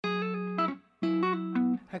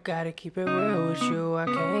gotta keep it real with you, I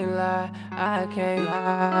can't lie, I can't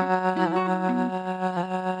lie,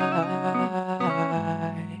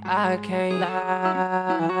 I can't lie,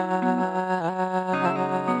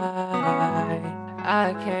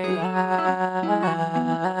 I can't lie.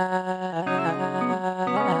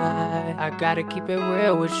 I gotta keep it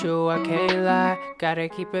real with you, I can't lie. Gotta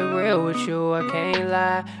keep it real with you, I can't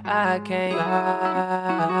lie, I can't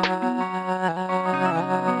lie.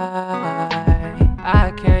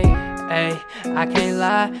 I can't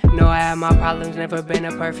lie. No, I have my problems, never been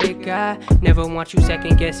a perfect guy. Never want you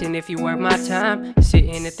second guessing if you worth my time.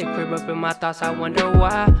 Sitting at the crib up in my thoughts, I wonder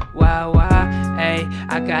why. Ayy,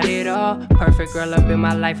 I got it all. Perfect girl up in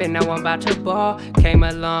my life and now I'm about to ball. Came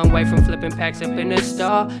a long way from flipping packs up in the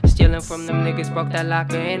stall. Stealing from them niggas, broke that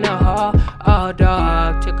locker in the hall. Oh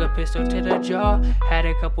dog, took a pistol to the jaw. Had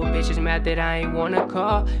a couple bitches mad that I ain't wanna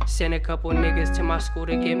call. Sent a couple niggas to my school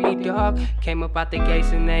to get me dog. Came up out the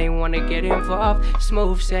gates and they ain't wanna get involved.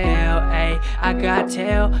 Smooth sail, ayy, I got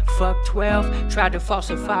tail. Fuck 12, tried to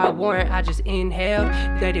falsify a warrant, I just inhaled.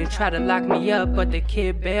 They didn't try to lock me up, but the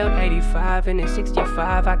kid bailed. 85 and it's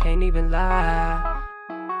 65, I can't even lie.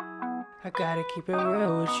 I gotta keep it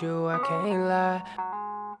real with you, I can't lie.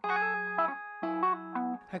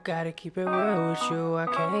 I gotta keep it real with you, I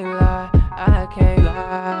can't lie, I can't lie,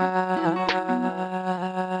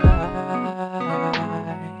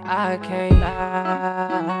 I can't lie,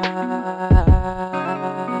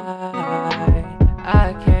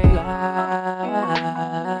 I can't lie.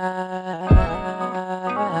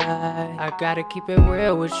 I gotta keep it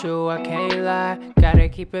real with you, I can't lie. Gotta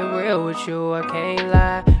keep it real with you, I can't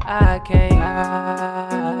lie, I can't lie.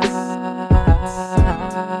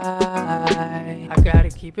 I gotta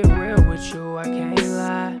keep it real with you, I can't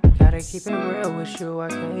lie. Gotta keep it real with you, I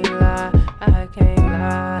can't lie, I can't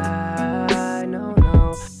lie. No,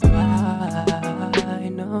 no, lie,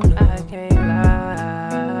 no, no, I can't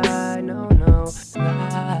lie. No, no,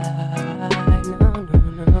 lie, no,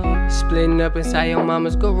 no, no. Splitting up inside your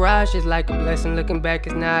mama's garage is like a blessing. Looking back,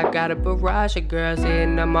 cause now I got a barrage of girls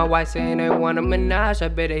hitting up my wife saying they want a menage. I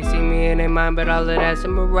bet they see me in their mind, but all of that's a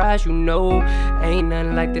mirage. You know, ain't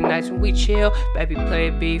nothing like the nights when we chill. Baby, play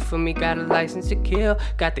a beat for me, got a license to kill.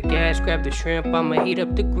 Got the gas, grab the shrimp, I'ma heat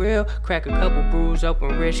up the grill. Crack a couple brews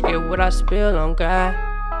open, rich, get what I spill on God.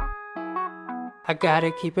 I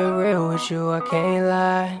gotta keep it real with you, I can't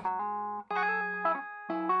lie.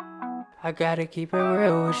 I gotta keep it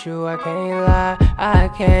real with you, I can't lie, I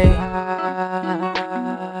can't lie,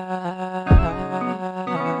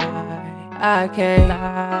 I can't lie,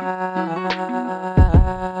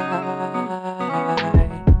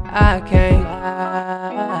 I can't lie.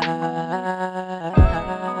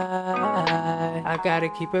 I gotta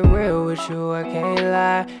keep it real with you, I can't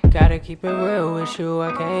lie. Gotta keep it real with you,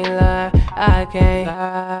 I can't lie, I can't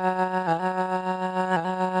lie.